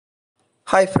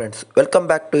Hi friends, welcome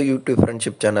back to YouTube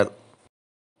friendship channel.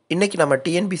 இன்னைக்கு நம்ம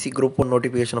TNPC group 1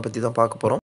 நோட்டிஃபிகேஷனை பற்றி தான் பார்க்க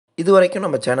போகிறோம். இது வரைக்கும்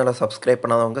நம்ம சேனலை சப்ஸ்கிரைப்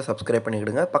பண்ணாதவங்க சப்ஸ்கிரைப்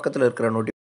பண்ணிக்கிடுங்க. பக்கத்தில் இருக்கிற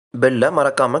பெல்லை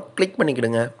மறக்காமல் கிளிக்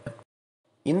பண்ணிக்கிடுங்க.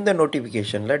 இந்த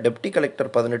நோட்டிஃபிகேஷனில் deputy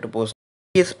collector 18 post,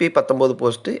 DSP 19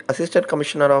 post, assistant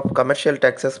commissioner of commercial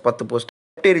taxes 10 post,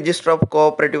 deputy register of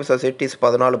cooperative societies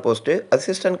 14 post,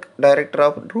 assistant director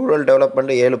of rural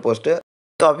development 7 post,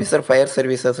 officer fire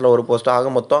சர்வீசஸில் ஒரு போஸ்ட், ஆக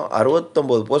மொத்தம்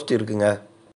 69 போஸ்ட் இருக்குங்க.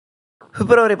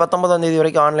 பிப்ரவரி 19ஆம் தேதி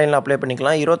வரைக்கும் ஆன்லைனில் அப்ளை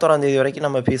பண்ணிக்கலாம். 21ஆம் தேதி வரைக்கும்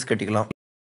நம்ம ஃபீஸ் கட்டிக்கலாம்.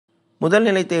 முதல்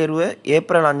நிலை தேர்வு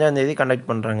ஏப்ரல் 5ஆம் தேதி கண்டக்ட்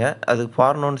பண்ணுறாங்க. அது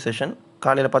ஃபார்னோன் செஷன்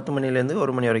காலையில் 10 மணிலேருந்து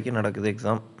 1 மணி வரைக்கும் நடக்குது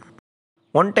எக்ஸாம்.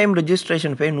 ஒன் டைம்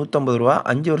ரிஜிஸ்ட்ரேஷன் ஃபீ 150 ரூபா,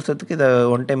 5 வருஷத்துக்கு இதை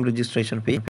ஒன் டைம் ரிஜிஸ்ட்ரேஷன்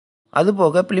ஃபீ.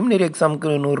 அதுபோக ப்ரிலிமினரி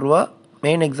எக்ஸாமுக்கு 100 ரூபா,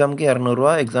 மெயின் எக்ஸாமுக்கு 200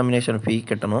 ரூபா எக்ஸாமினேஷன் ஃபீ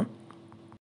கட்டணும்.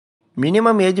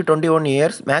 Minimum age 21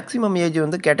 years, maximum age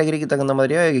வந்து கேட்டகரிக்கு தகுந்த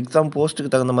மாதிரியும் எக்ஸாம் போஸ்ட்டுக்கு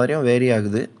தகுந்த மாதிரியும் வேரி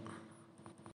ஆகுது.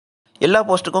 எல்லா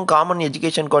போஸ்ட்டுக்கும் காமன்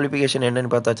எஜுகேஷன் குவாலிஃபிகேஷன்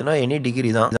என்னென்னு பார்த்தாச்சுன்னா எனி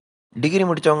டிகிரி தான். டிகிரி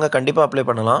முடித்தவங்க கண்டிப்பாக அப்ளை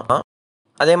பண்ணலாம்.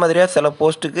 அதே மாதிரியாக சில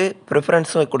போஸ்ட்டுக்கு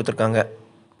ப்ரிஃபரன்ஸும் கொடுத்துருக்காங்க.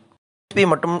 எஸ்பி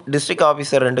மற்றும் டிஸ்ட்ரிக்ட்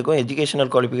ஆஃபீஸர் ரெண்டுக்கும்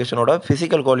எஜுகேஷனல் குவாலிஃபிகேஷனோட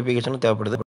ஃபிசிக்கல் குவாலிஃபிகேஷனும்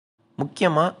தேவைப்படுது.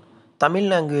 முக்கியமாக தமிழ்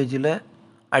லாங்குவேஜில்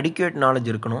அடிக்குவேட்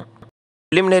நாலேஜ் இருக்கணும்.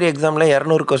 ப்ரிலிமினரி எக்ஸாமில்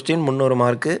 200 question 300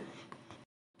 mark,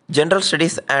 general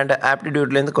studies and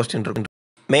ஆப்டிடியூட்லேருந்து question இருக்கு.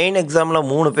 மெயின் எக்ஸாமில்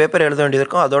 3 பேப்பர் எழுத வேண்டியது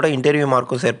இருக்கும். அதோட இன்டர்வியூ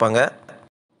மார்க்கும் சேர்ப்பாங்க.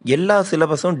 எல்லா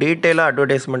சிலபஸும் டீட்டெயிலாக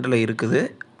அட்வர்டைஸ்மெண்ட்டில் இருக்குது.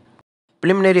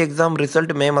 ப்ரிலிமினரி எக்ஸாம்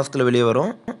ரிசல்ட் மே மாதத்தில் வெளியே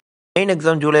வரும். மெயின்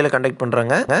எக்ஸாம் ஜூலையில் கண்டக்ட்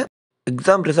பண்ணுறாங்க.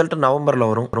 எக்ஸாம் ரிசல்ட் நவம்பரில்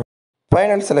வரும்.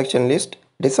 ஃபைனல் செலெக்ஷன் லிஸ்ட்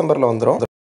டிசம்பரில் வந்துடும்.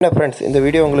 என்ன ஃப்ரெண்ட்ஸ், இந்த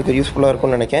வீடியோ உங்களுக்கு யூஸ்ஃபுல்லாக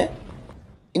இருக்கும்னு நினைக்கிறேன்.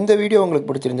 இந்த வீடியோ உங்களுக்கு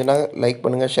பிடிச்சிருந்துச்சுன்னா லைக்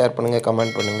பண்ணுங்கள், ஷேர் பண்ணுங்கள்,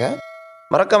 கமெண்ட் பண்ணுங்கள்.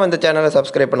 மறக்காமல் இந்த சேனலை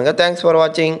சப்ஸ்கிரைப் பண்ணுங்கள். தேங்க்ஸ் ஃபார்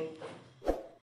வாட்சிங்.